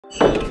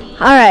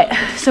Alright,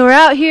 so we're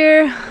out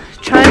here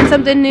trying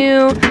something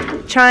new,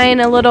 trying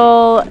a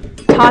little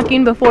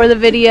talking before the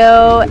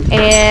video,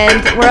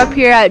 and we're up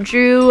here at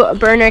Dru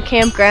Barner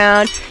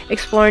Campground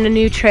exploring a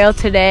new trail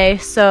today.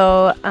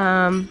 So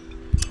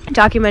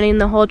documenting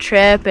the whole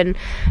trip and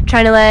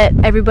trying to let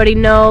everybody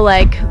know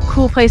like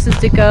cool places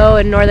to go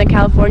in Northern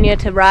California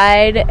to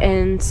ride,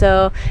 and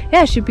so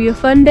yeah, it should be a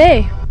fun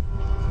day.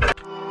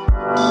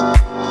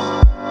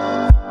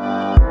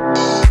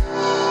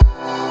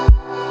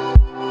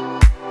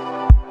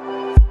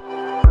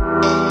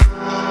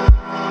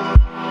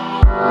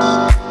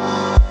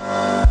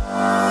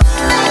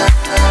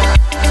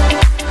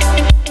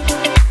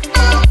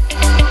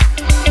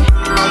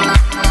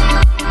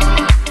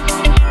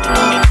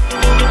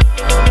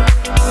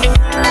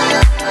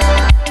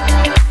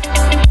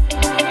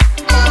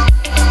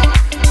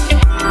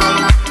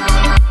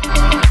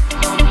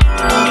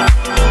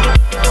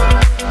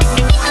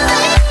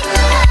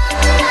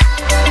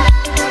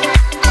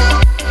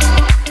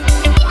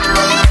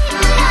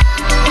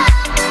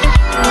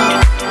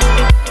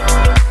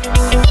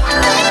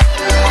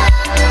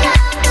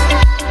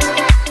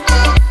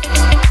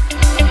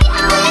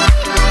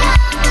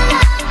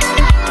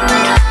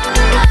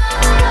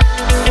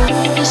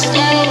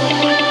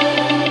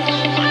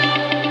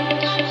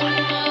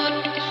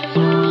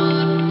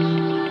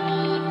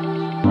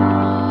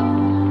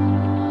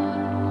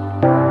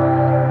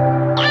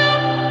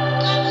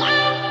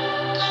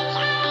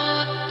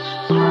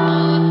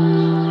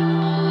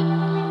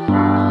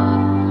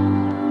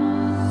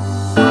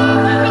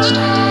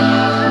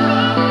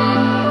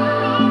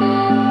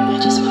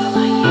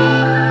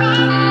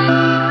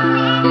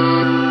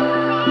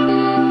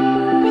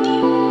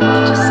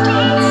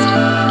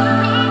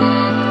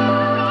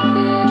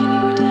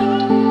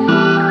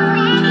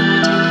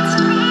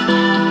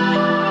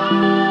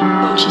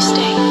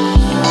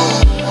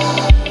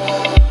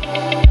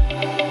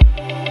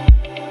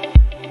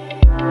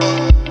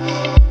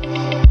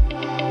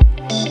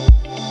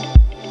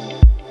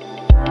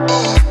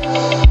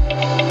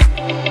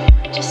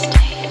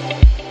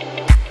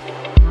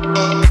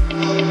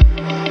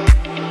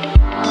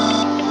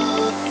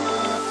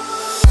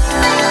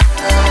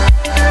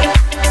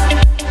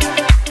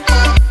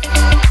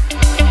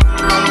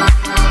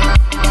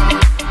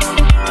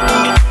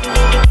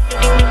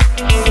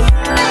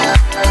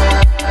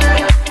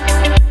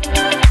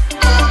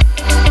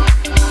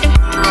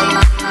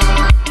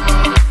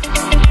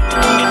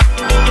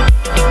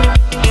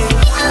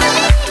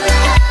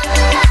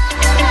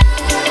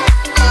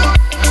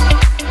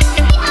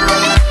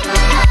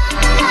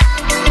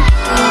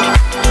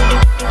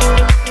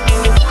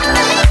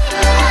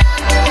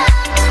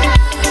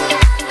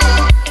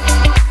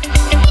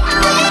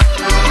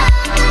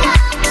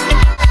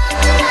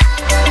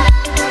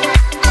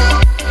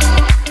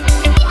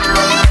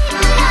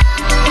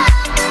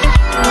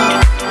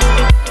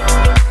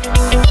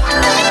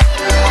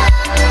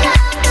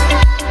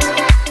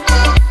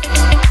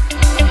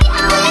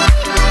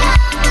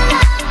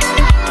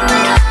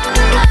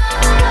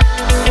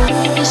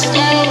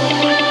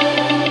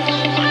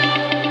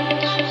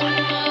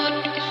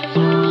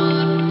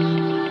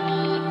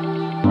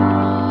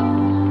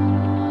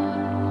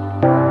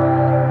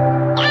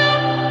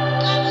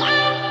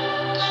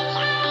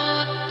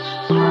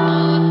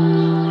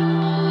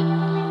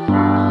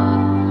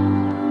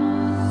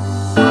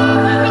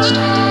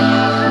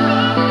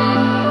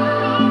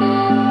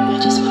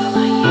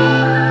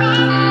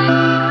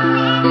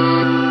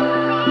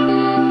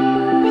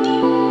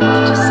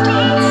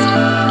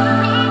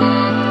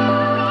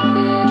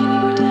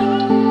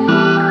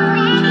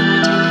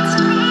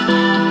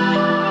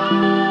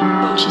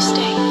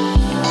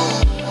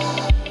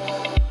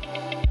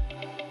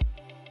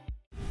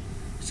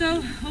 So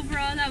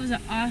overall, that was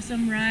an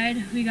awesome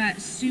ride. We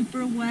got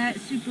super wet,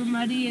 super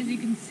muddy, as you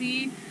can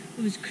see.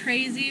 It was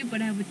crazy,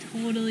 but I would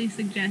totally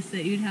suggest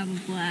that you'd have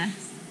a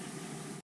blast.